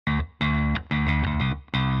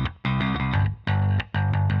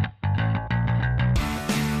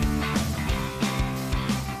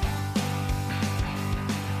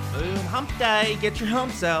day. Get your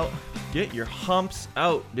humps out. Get your humps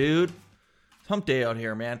out, dude. Hump day out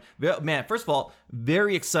here, man. Man, first of all,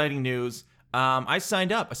 very exciting news. I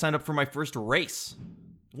signed up. I signed up for my first race.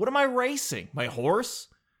 What am I racing? My horse?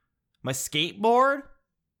 My skateboard?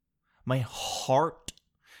 My heart?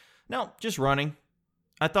 No, just running.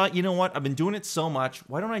 I thought, you know what? I've been doing it so much.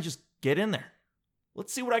 Why don't I just get in there?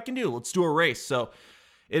 Let's see what I can do. Let's do a race. So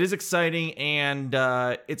it is exciting, and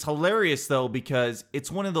it's hilarious, though, because it's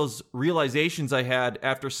one of those realizations I had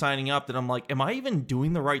after signing up that I'm like, am I even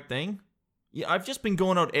doing the right thing? Yeah, I've just been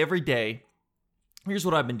going out every day. Here's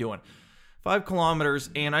what I've been doing. 5 kilometers,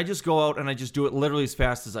 and I just go out and I just do it literally as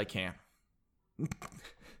fast as I can.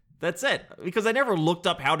 That's it. Because I never looked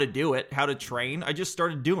up how to do it, how to train. I just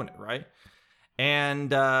started doing it, right?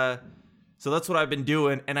 And so that's what I've been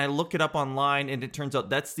doing, and I look it up online, and it turns out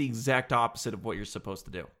that's the exact opposite of what you're supposed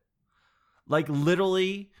to do. Like,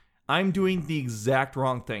 literally, I'm doing the exact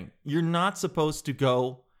wrong thing. You're not supposed to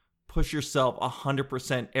go push yourself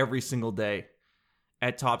 100% every single day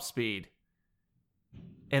at top speed.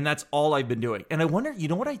 And that's all I've been doing. And I wonder, you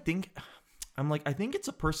know what I think? I think it's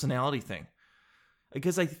a personality thing.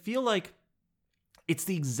 Because I feel like it's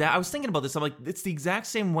the exact, I was thinking about this, I'm like, it's the exact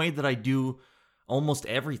same way that I do almost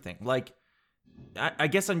everything. Like, I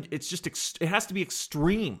guess it has to be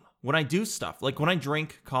extreme when I do stuff. Like when I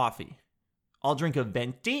drink coffee, I'll drink a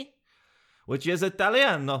venti, which is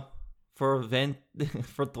Italiano for 20,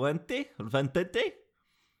 ventete.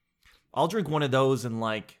 I'll drink one of those in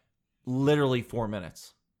like literally 4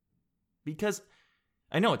 minutes. Because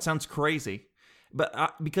I know it sounds crazy,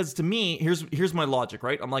 but because to me, here's my logic,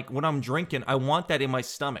 right? I'm like, when I'm drinking, I want that in my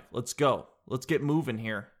stomach. Let's go. Let's get moving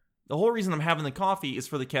here. The whole reason I'm having the coffee is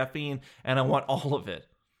for the caffeine, and I want all of it.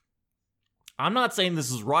 I'm not saying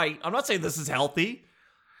this is right. I'm not saying this is healthy,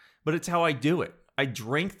 but it's how I do it. I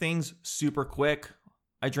drink things super quick.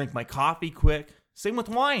 I drink my coffee quick. Same with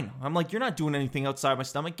wine. I'm like, you're not doing anything outside my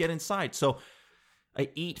stomach. Get inside. So I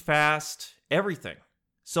eat fast, everything.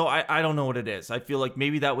 So I don't know what it is. I feel like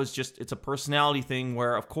maybe that was just, it's a personality thing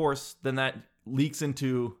where, of course, then that leaks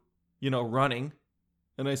into, running.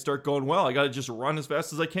 And I start going, well, I got to just run as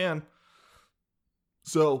fast as I can.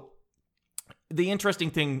 So the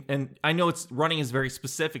interesting thing, and I know running is very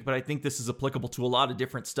specific, but I think this is applicable to a lot of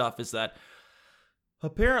different stuff, is that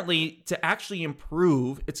apparently to actually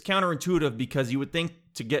improve, it's counterintuitive because you would think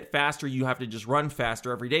to get faster, you have to just run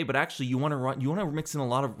faster every day. But actually you want to mix in a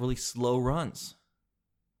lot of really slow runs.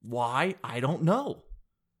 Why? I don't know.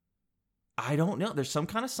 There's some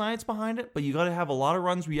kind of science behind it, but you got to have a lot of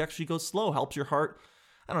runs where you actually go slow. Helps your heart.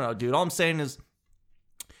 I don't know, dude. All I'm saying is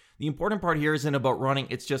the important part here isn't about running.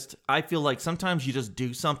 It's just, I feel like sometimes you just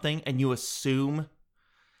do something and you assume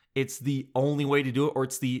it's the only way to do it or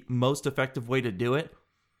it's the most effective way to do it.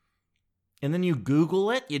 And then you Google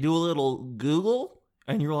it. You do a little Google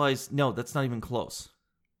and you realize, no, that's not even close.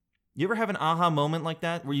 You ever have an aha moment like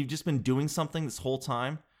that where you've just been doing something this whole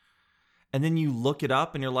time? And then you look it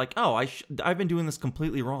up and you're like, oh, I've been doing this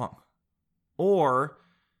completely wrong. Or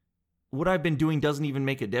what I've been doing doesn't even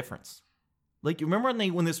make a difference. Like, you remember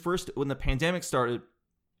when the pandemic started,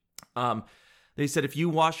 they said if you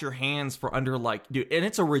wash your hands for under dude, and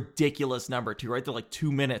it's a ridiculous number too, right? They're like 2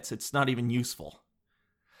 minutes. It's not even useful.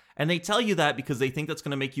 And they tell you that because they think that's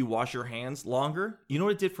going to make you wash your hands longer. You know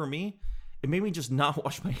what it did for me? It made me just not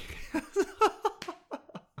wash my hands.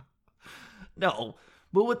 No.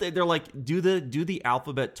 But what they're like, do the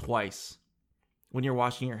alphabet twice when you're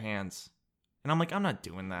washing your hands. And I'm like, I'm not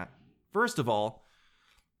doing that. First of all,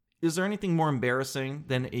 is there anything more embarrassing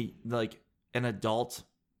than an adult?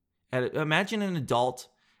 Imagine an adult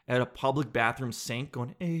at a public bathroom sink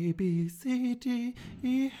going A, B, C, D,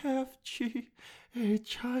 E, F, G,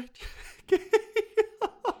 H, I, K.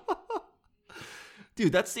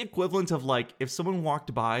 Dude, that's the equivalent of like if someone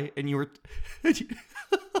walked by and you were...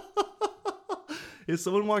 If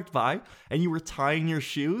someone walked by and you were tying your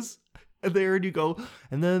shoes, and there you go,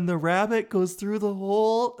 and then the rabbit goes through the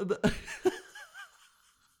hole.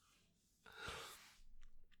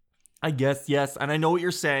 I guess, yes, and I know what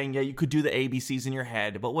you're saying. Yeah, you could do the ABCs in your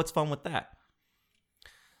head, but what's fun with that?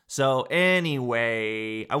 So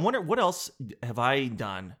anyway, I wonder what else have I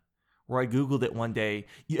done where I Googled it one day.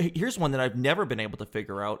 Here's one that I've never been able to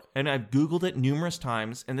figure out, and I've Googled it numerous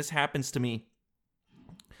times, and this happens to me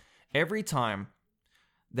every time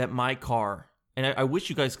that my car, and I wish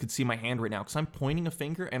you guys could see my hand right now because I'm pointing a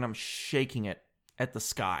finger and I'm shaking it at the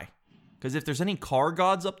sky. Because if there's any car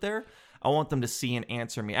gods up there, I want them to see and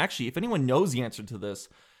answer me. Actually, if anyone knows the answer to this,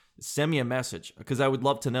 send me a message because I would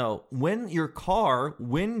love to know. When your car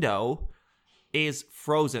window is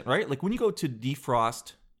frozen, right? Like when you go to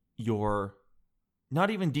defrost your Not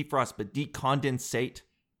even defrost, but decondensate.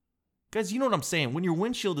 Guys, you know what I'm saying. When your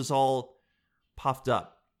windshield is all puffed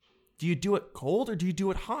up, do you do it cold or do you do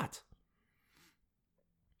it hot?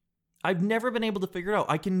 I've never been able to figure it out.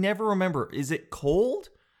 I can never remember. Is it cold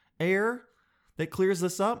air that clears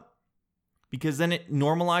this up? Because then it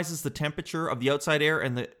normalizes the temperature of the outside air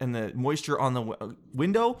and the moisture on the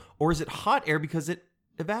window? Or is it hot air because it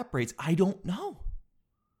evaporates? I don't know.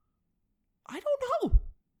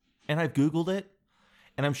 And I've Googled it.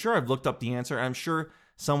 And I'm sure I've looked up the answer. I'm sure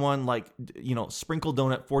someone like, Sprinkle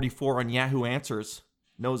Donut 44 on Yahoo Answers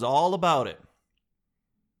knows all about it.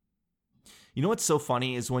 You know what's so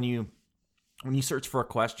funny is when you search for a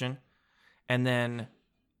question and then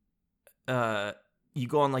you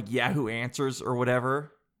go on like Yahoo Answers or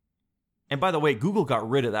whatever. And by the way, Google got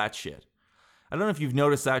rid of that shit. I don't know if you've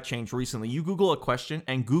noticed that change recently. You Google a question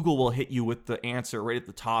and Google will hit you with the answer right at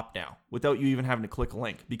the top now without you even having to click a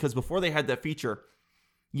link. Because before they had that feature,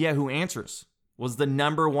 Yahoo Answers was the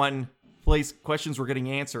number one place questions were getting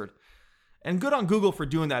answered. And good on Google for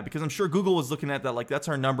doing that, because I'm sure Google was looking at that like that's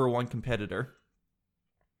our number one competitor.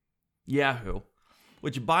 Yahoo.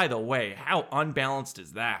 Which, by the way, how unbalanced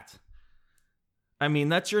is that? I mean,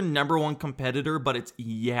 that's your number one competitor, but it's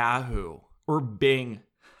Yahoo or Bing.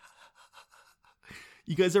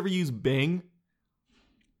 You guys ever use Bing?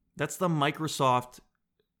 That's the Microsoft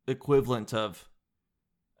equivalent of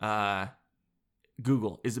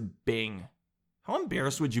Google, is Bing. How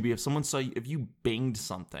embarrassed would you be if someone saw you, if you binged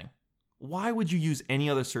something? Why would you use any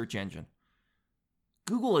other search engine?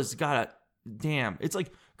 Google has got it's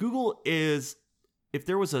like Google is, if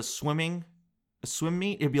there was a swim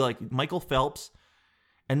meet, it'd be like Michael Phelps.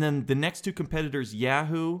 And then the next two competitors,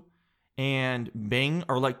 Yahoo and Bing,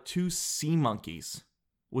 are like two sea monkeys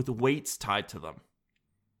with weights tied to them.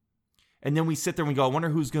 And then we sit there and we go, I wonder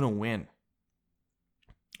who's going to win.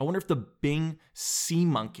 I wonder if the Bing sea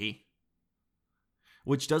monkey,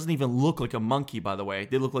 which doesn't even look like a monkey, by the way.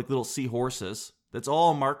 They look like little seahorses. That's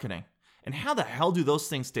all marketing. And how the hell do those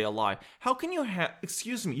things stay alive? How can you have,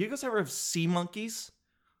 excuse me, you guys ever have sea monkeys?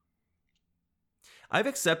 I've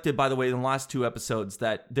accepted, by the way, in the last two episodes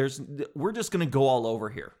that we're just going to go all over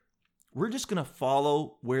here. We're just going to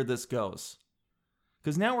follow where this goes.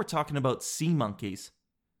 Because now we're talking about sea monkeys.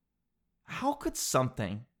 How could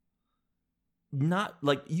something not,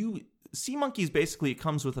 like sea monkeys basically, it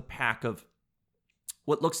comes with a pack of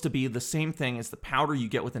what looks to be the same thing as the powder you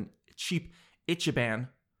get with a cheap Ichiban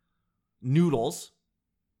noodles.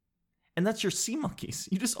 And that's your sea monkeys.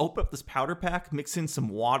 You just open up this powder pack, mix in some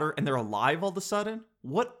water, and they're alive all of a sudden?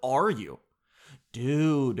 What are you?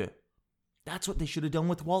 Dude, that's what they should have done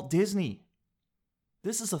with Walt Disney.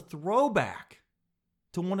 This is a throwback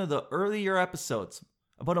to one of the earlier episodes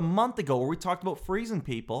about a month ago where we talked about freezing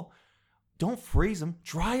people. Don't freeze them,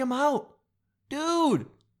 dry them out. Dude,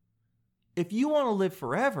 if you want to live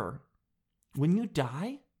forever, when you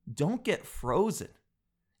die, don't get frozen.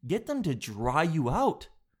 Get them to dry you out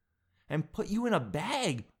and put you in a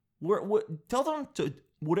bag. Tell them to,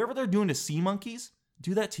 whatever they're doing to sea monkeys,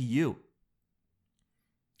 do that to you.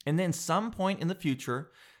 And then some point in the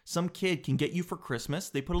future, some kid can get you for Christmas.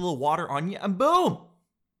 They put a little water on you and boom,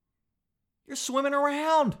 you're swimming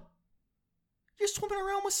around. You're swimming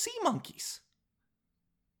around with sea monkeys.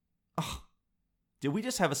 Oh, did we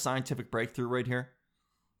just have a scientific breakthrough right here?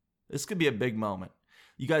 This could be a big moment.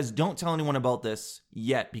 You guys don't tell anyone about this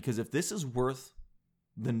yet, because if this is worth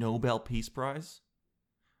the Nobel Peace Prize,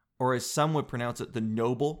 or as some would pronounce it, the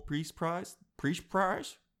Nobel Peace Prize,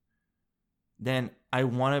 then I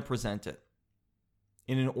want to present it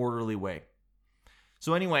in an orderly way.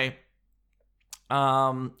 So anyway, what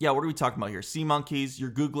are we talking about here? Sea monkeys,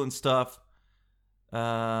 you're Googling stuff.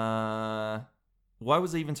 Why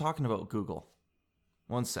was I even talking about Google?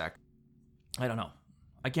 One sec. I don't know.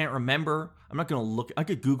 I can't remember. I'm not going to look. I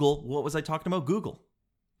could Google. What was I talking about? Google.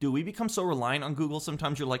 Do we become so reliant on Google?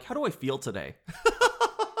 Sometimes you're like, how do I feel today?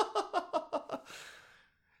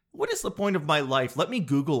 What is the point of my life? Let me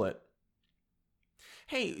Google it.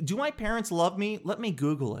 Hey, do my parents love me? Let me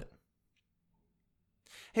Google it.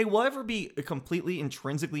 Hey, will I ever be completely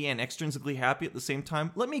intrinsically and extrinsically happy at the same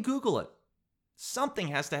time? Let me Google it. Something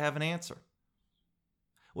has to have an answer.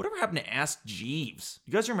 Whatever happened to Ask Jeeves?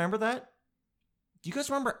 You guys remember that? Do you guys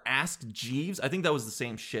remember Ask Jeeves? I think that was the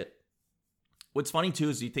same shit. What's funny too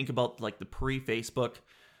is you think about like the pre-Facebook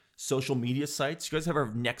social media sites. You guys ever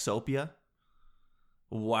have Nexopia?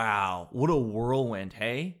 Wow, what a whirlwind,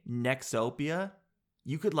 hey? Nexopia?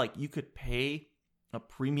 You could pay a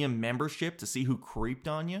premium membership to see who creeped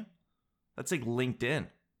on you? That's like LinkedIn.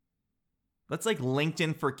 That's like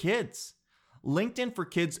LinkedIn for kids. LinkedIn for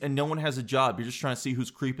kids and no one has a job. You're just trying to see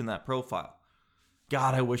who's creeping that profile.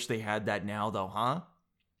 God, I wish they had that now, though, huh?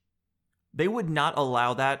 They would not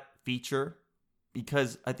allow that feature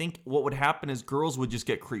because I think what would happen is girls would just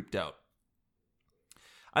get creeped out.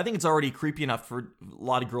 I think it's already creepy enough for a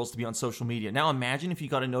lot of girls to be on social media. Now imagine if you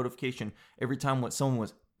got a notification every time someone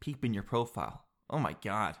was peeping your profile. Oh my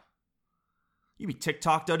God. You'd be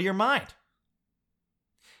TikToked out of your mind.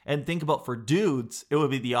 And think about for dudes, it would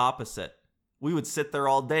be the opposite. We would sit there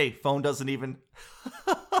all day. Phone doesn't even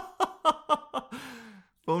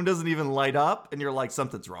light up, and you're like,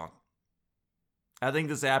 something's wrong. I think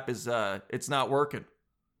this app is it's not working.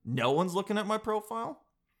 No one's looking at my profile.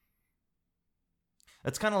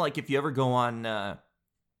 That's kind of like if you ever go on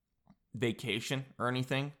vacation or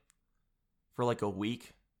anything for like a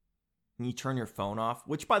week and you turn your phone off,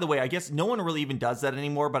 which, by the way, I guess no one really even does that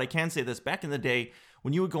anymore, but I can say this. Back in the day,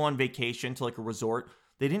 when you would go on vacation to like a resort,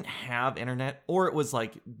 they didn't have internet, or it was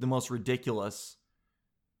like the most ridiculous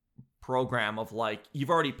program of like, you've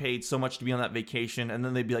already paid so much to be on that vacation, and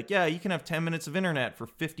then they'd be like, yeah, you can have 10 minutes of internet for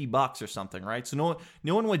 $50 or something, right? So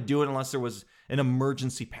no one would do it unless there was an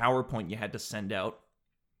emergency PowerPoint you had to send out.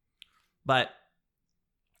 But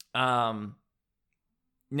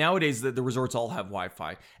nowadays, the resorts all have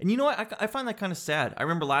Wi-Fi. And you know what? I find that kind of sad. I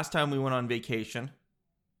remember last time we went on vacation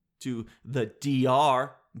to the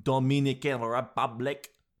DR, Dominican Republic.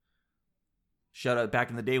 Shout out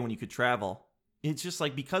back in the day when you could travel. It's just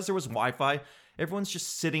like, because there was Wi-Fi, everyone's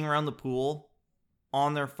just sitting around the pool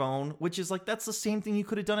on their phone, which is like, that's the same thing you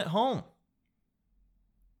could have done at home.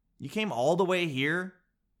 You came all the way here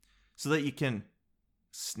so that you can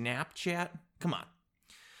Snapchat? Come on.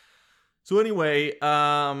 So anyway,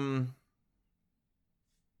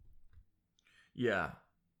 yeah.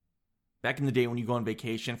 Back in the day when you go on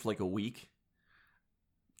vacation for like a week,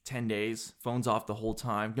 10 days, phone's off the whole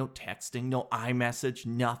time, no texting, no iMessage,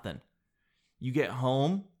 nothing. You get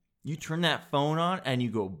home, you turn that phone on, and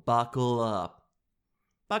you go, buckle up.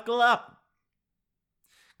 Buckle up.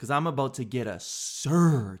 Because I'm about to get a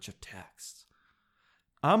surge of texts.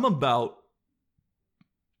 I'm about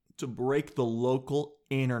to break the local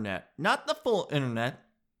internet. Not the full internet,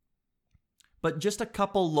 but just a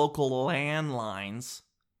couple local landlines,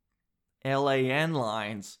 LAN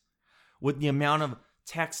lines, with the amount of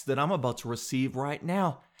text that I'm about to receive right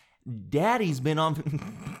now. Daddy's been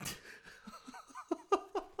on...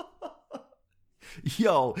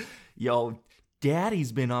 Yo,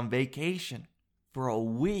 Daddy's been on vacation for a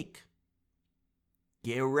week.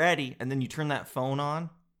 Get ready. And then you turn that phone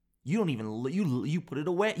on. You don't even, you put it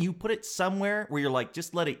away. You put it somewhere where you're like,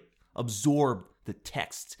 just let it absorb the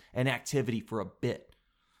text and activity for a bit.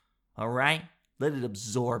 All right? Let it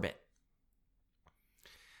absorb it.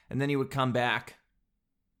 And then you would come back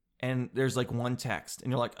and there's like one text.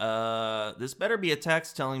 And you're like, this better be a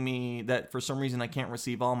text telling me that for some reason I can't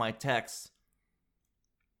receive all my texts.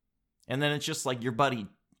 And then it's just like your buddy,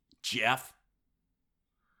 Jeff.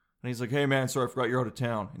 And he's like, hey man, sorry, I forgot you're out of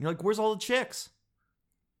town. And you're like, where's all the chicks?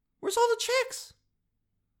 Where's all the chicks?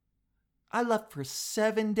 I left for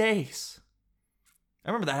 7 days. I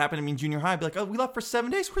remember that happened to me in junior high. I'd be like, oh, we left for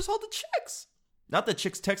 7 days. Where's all the chicks? Not that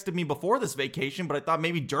chicks texted me before this vacation, but I thought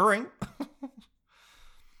maybe during.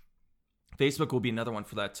 Facebook will be another one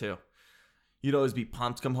for that too. You'd always be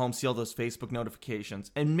pumped to come home, see all those Facebook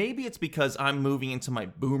notifications. And maybe it's because I'm moving into my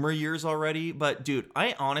boomer years already. But dude,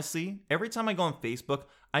 I honestly, every time I go on Facebook,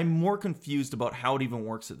 I'm more confused about how it even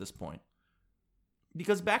works at this point.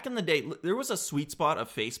 Because back in the day, there was a sweet spot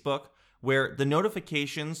of Facebook where the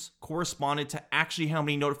notifications corresponded to actually how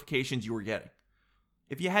many notifications you were getting.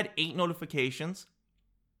 If you had 8 notifications,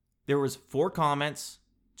 there was 4 comments,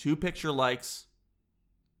 2 picture likes,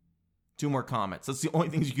 2 more comments. That's the only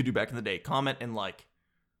things you could do back in the day. Comment and like.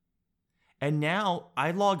 And now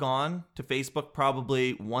I log on to Facebook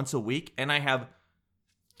probably once a week and I have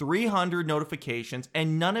 300 notifications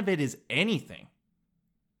and none of it is anything.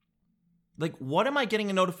 Like, what am I getting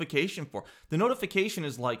a notification for? The notification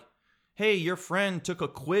is like, hey, your friend took a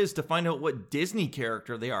quiz to find out what Disney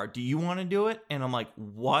character they are. Do you want to do it? And I'm like,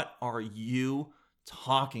 what are you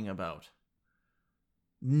talking about?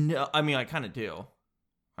 No, I mean, I kind of do.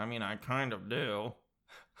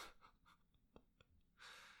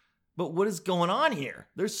 But what is going on here?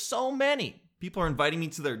 There's so many. People are inviting me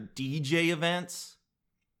to their DJ events.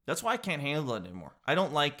 That's why I can't handle it anymore. I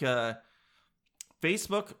don't like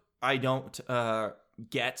Facebook. I don't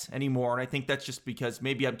get anymore. And I think that's just because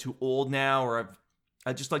maybe I'm too old now, or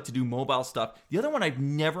I just like to do mobile stuff. The other one I've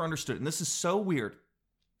never understood, and this is so weird,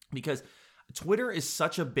 because Twitter is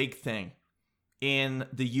such a big thing in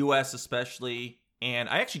the US especially. And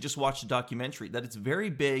I actually just watched a documentary that it's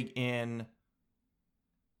very big in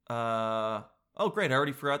Oh, great. I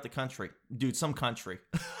already forgot the country. Dude, some country.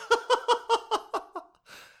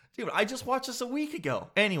 Dude, I just watched this a week ago.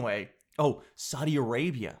 Anyway. Oh, Saudi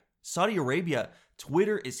Arabia. Saudi Arabia,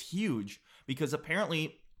 Twitter is huge because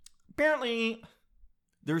apparently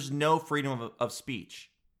there's no freedom of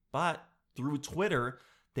speech. But through Twitter,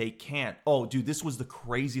 they can't. Oh, dude, this was the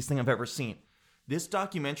craziest thing I've ever seen. This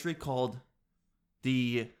documentary called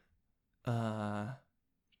it's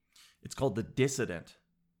called The Dissident.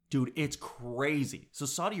 Dude, it's crazy. So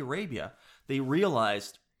Saudi Arabia, they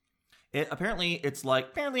realized apparently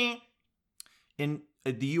in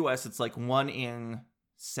the US, it's like 1 in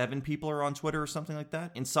 7 people are on Twitter or something like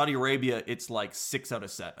that. In Saudi Arabia, it's like 6 out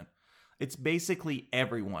of 7. It's basically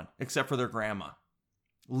everyone except for their grandma,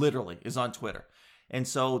 literally, is on Twitter. And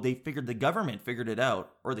so the government figured it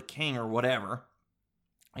out, or the king or whatever.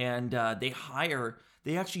 And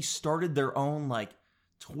they actually started their own like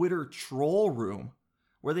Twitter troll room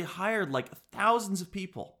where they hired like thousands of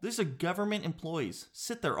people. These are government employees,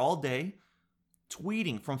 sit there all day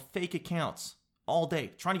tweeting from fake accounts all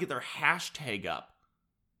day, trying to get their hashtag up.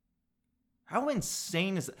 How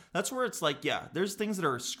insane is that? That's where it's like, yeah, there's things that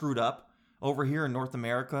are screwed up over here in North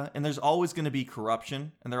America, and there's always going to be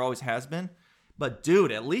corruption, and there always has been. But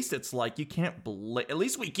dude, at least it's like you can't at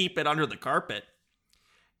least we keep it under the carpet.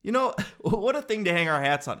 You know, what a thing to hang our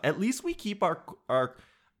hats on. At least we keep our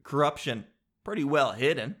corruption pretty well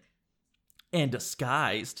hidden and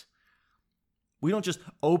disguised. We don't just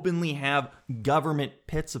openly have government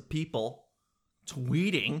pits of people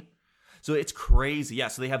tweeting. So it's crazy. Yeah,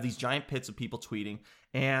 so they have these giant pits of people tweeting,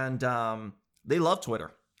 and they love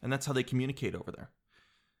Twitter, and that's how they communicate over there.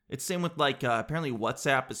 It's same with like apparently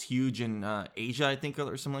WhatsApp is huge in Asia, I think,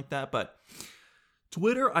 or something like that. But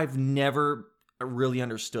Twitter, I've never really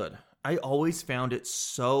understood. I always found it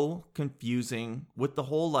so confusing with the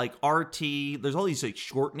whole like RT. There's all these like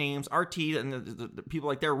short names, RT, and the people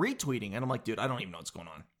like they're retweeting, and I'm like, dude, I don't even know what's going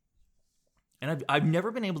on. And I've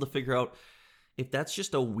never been able to figure out if that's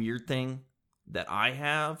just a weird thing that I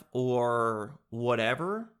have or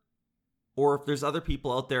whatever, or if there's other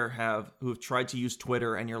people out there who have tried to use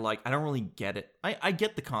Twitter and you're like, I don't really get it. I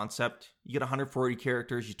get the concept. You get 140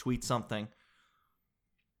 characters, you tweet something.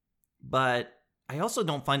 But I also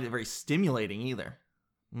don't find it very stimulating either.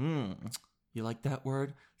 You like that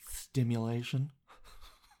word? Stimulation?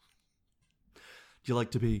 Do you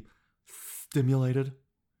like to be stimulated?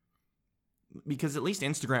 Because at least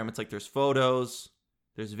Instagram, it's like there's photos,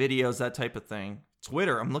 there's videos, that type of thing.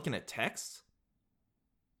 Twitter, I'm looking at text.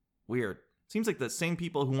 Weird. Seems like the same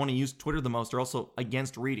people who want to use Twitter the most are also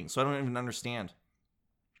against reading, so I don't even understand.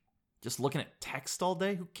 Just looking at text all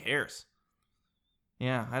day? Who cares?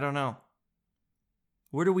 Yeah, I don't know.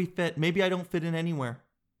 Where do we fit? Maybe I don't fit in anywhere.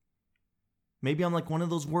 Maybe I'm like one of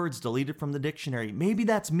those words deleted from the dictionary. Maybe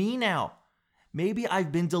that's me now. Maybe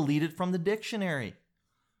I've been deleted from the dictionary.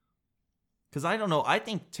 Because I don't know, I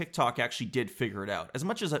think TikTok actually did figure it out. As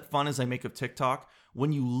much as fun as I make of TikTok,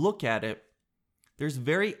 when you look at it, there's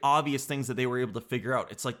very obvious things that they were able to figure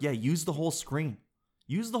out. It's like, yeah, use the whole screen.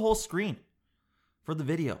 Use the whole screen for the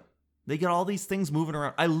video. They get all these things moving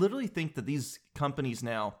around. I literally think that these companies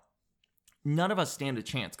now, none of us stand a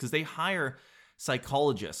chance because they hire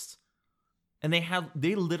psychologists and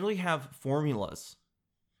they literally have formulas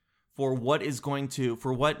for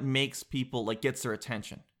what makes people like gets their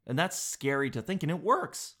attention. And that's scary to think, and it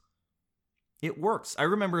works. It works. I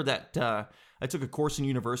remember that I took a course in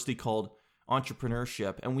university called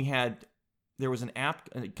Entrepreneurship, and there was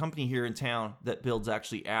a company here in town that builds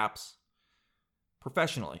actually apps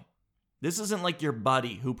professionally. This isn't like your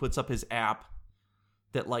buddy who puts up his app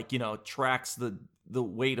that like, you know, tracks the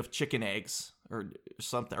weight of chicken eggs or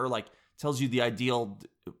something, or like tells you the ideal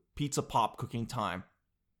pizza pop cooking time.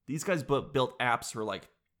 These guys built apps for like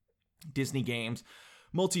Disney games,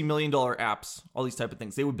 multi-million-dollar apps, all these type of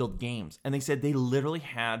things. They would build games. And they said they literally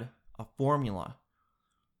had a formula,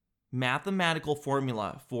 mathematical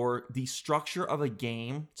formula for the structure of a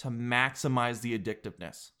game to maximize the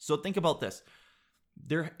addictiveness. So think about this.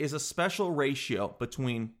 There is a special ratio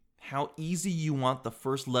between how easy you want the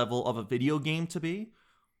first level of a video game to be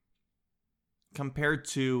compared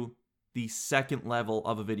to the second level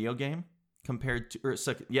of a video game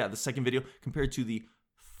the second video compared to the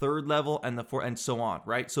third level and the fourth and so on,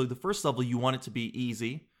 right? So the first level, you want it to be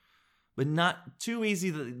easy, but not too easy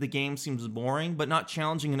that the game seems boring, but not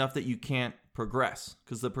challenging enough that you can't progress,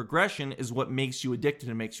 because the progression is what makes you addicted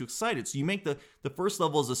and makes you excited. So you make the first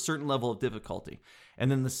level is a certain level of difficulty,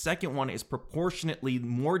 and then the second one is proportionately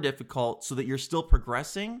more difficult so that you're still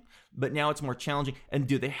progressing, but now it's more challenging. And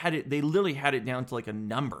dude, they literally had it down to like a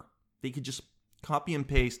number. They could just copy and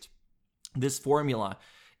paste this formula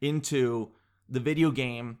into the video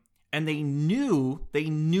game, and they knew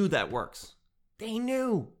that works. They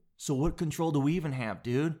knew. So what control do we even have,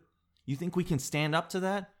 dude? You think we can stand up to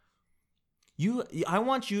that? I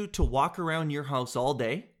want you to walk around your house all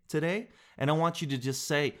day today, and I want you to just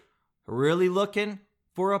say, really looking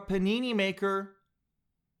for a panini maker.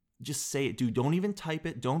 Just say it, dude. Don't even type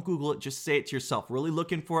it. Don't Google it. Just say it to yourself. Really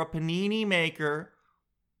looking for a panini maker.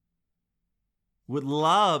 Would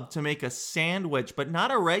love to make a sandwich, but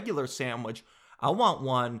not a regular sandwich. I want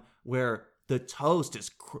one where the toast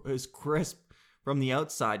is crisp from the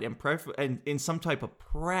outside and in some type of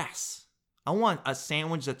press. I want a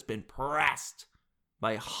sandwich that's been pressed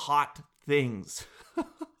by hot things.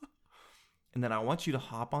 And then I want you to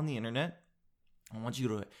hop on the internet. I want you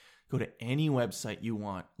to go to any website you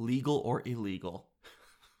want, legal or illegal.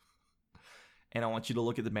 And I want you to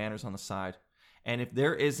look at the banners on the side. And if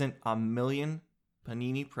there isn't a million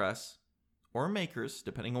panini press or makers,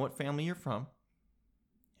 depending on what family you're from,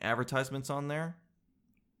 advertisements on there,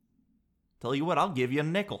 tell you what, I'll give you a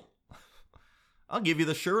nickel. I'll give you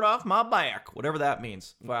the shirt off my back, whatever that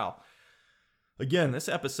means. Wow. Again, this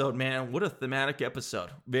episode, man, what a thematic episode.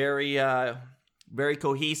 Very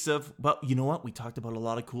cohesive. But you know what? We talked about a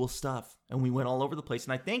lot of cool stuff, and we went all over the place.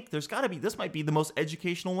 And I think this might be the most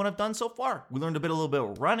educational one I've done so far. We learned a little bit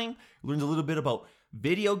about running. We learned a little bit about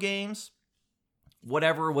video games.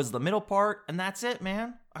 Whatever was the middle part, and that's it,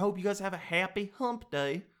 man. I hope you guys have a happy hump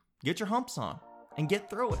day. Get your humps on and get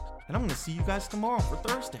through it. And I'm going to see you guys tomorrow for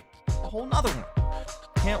Thursday. A whole nother one.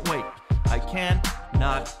 Can't wait. I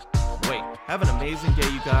cannot wait. Have an amazing day,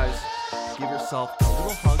 you guys. Give yourself a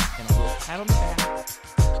little hug and a little pat on the back.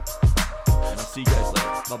 And I'll see you guys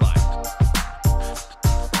later. Bye-bye.